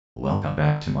Welcome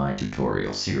back to my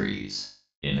tutorial series.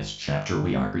 In this chapter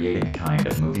we are creating a kind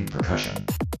of moving percussion.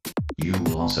 You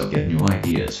will also get new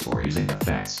ideas for using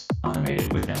effects,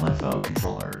 automated with LFO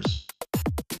controllers.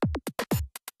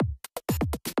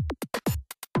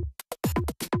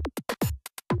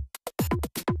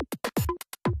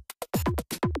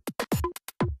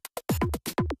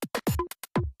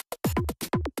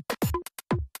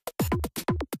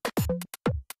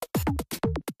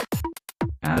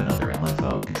 Add another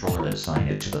LFO controller and assign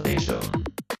it to the bass tone.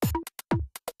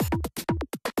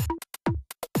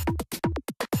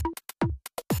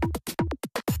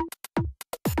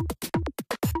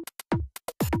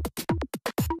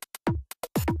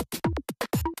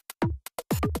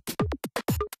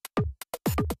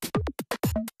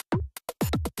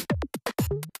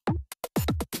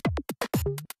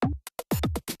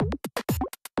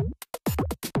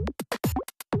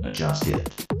 Adjust it.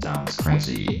 Sounds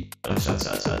crazy.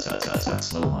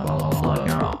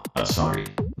 Sorry,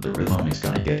 the rhythm is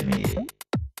gonna get me.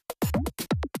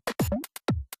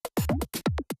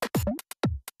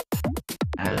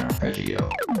 Add an arpeggio.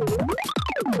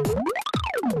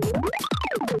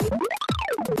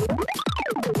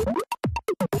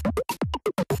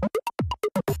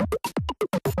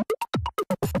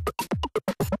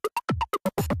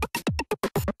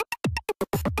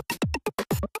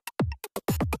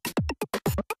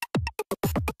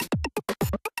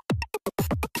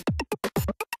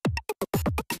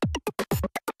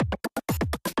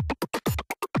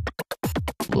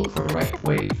 Look for the right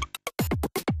wave.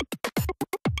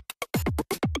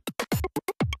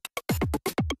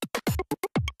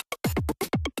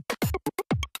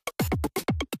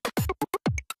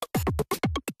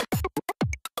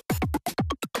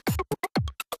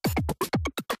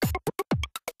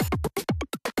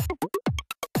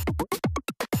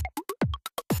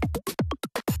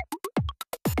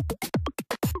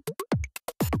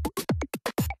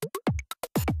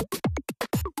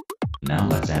 Now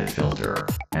let's add a filter,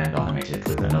 and automate it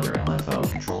with another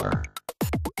LFO controller.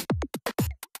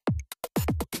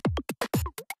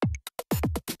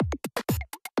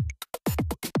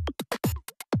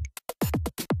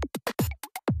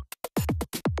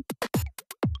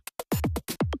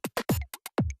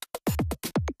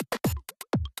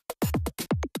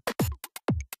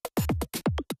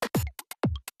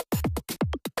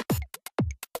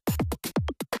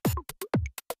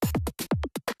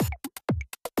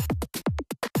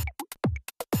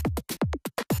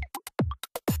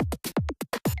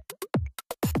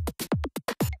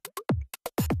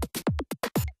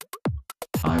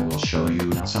 I will show you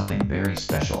now something very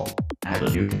special. Add a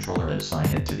new controller and assign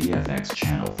it to the FX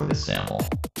channel for this sample.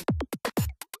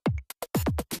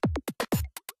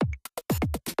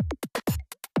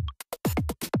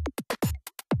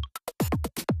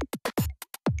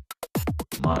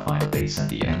 Modify the bass and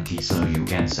the NT so you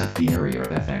can set the area of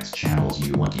FX channels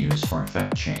you want to use for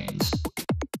effect chains.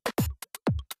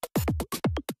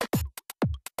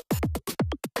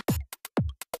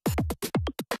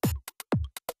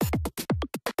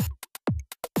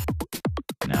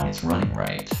 Now it's running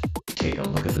right. Take a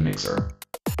look at the mixer.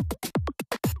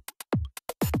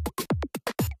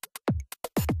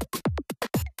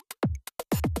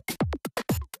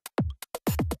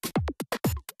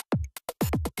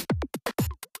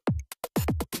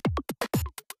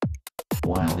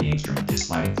 While the instrument is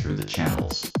sliding through the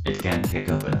channels, it can pick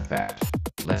up an effect.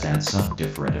 Let's add some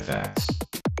different effects.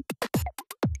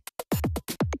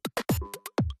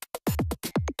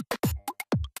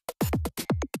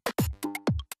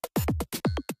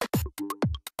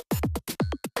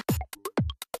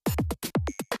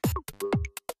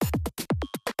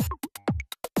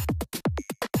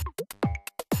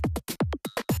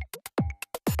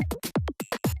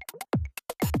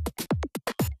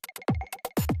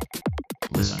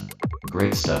 Listen,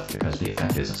 great stuff because the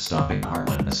effect isn't stopping hard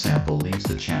when the sample leaves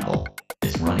the channel.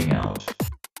 It's running out.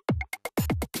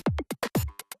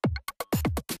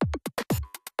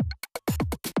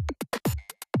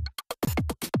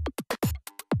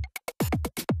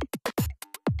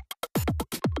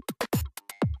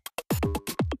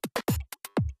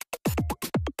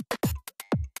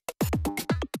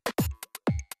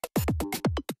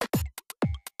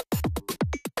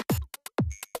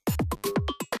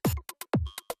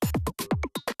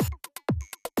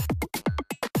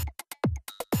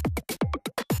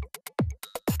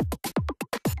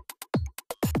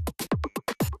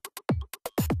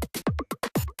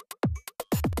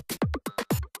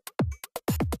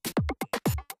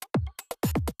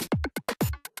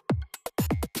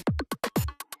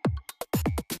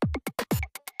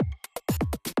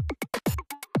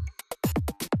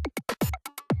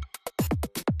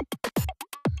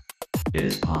 It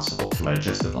is possible to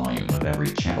adjust the volume of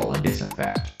every channel and its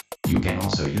effect. You can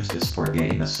also use this for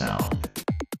getting the sound.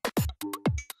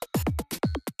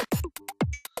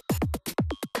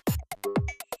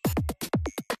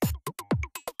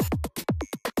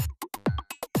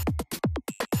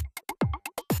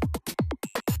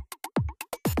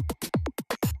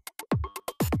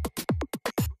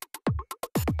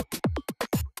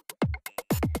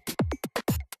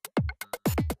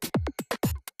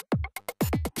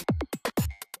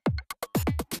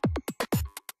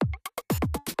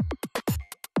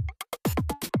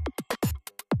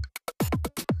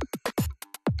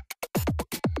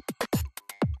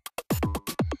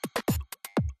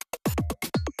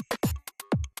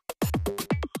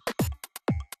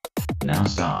 Now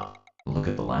stop. Look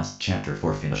at the last chapter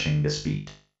for finishing this beat.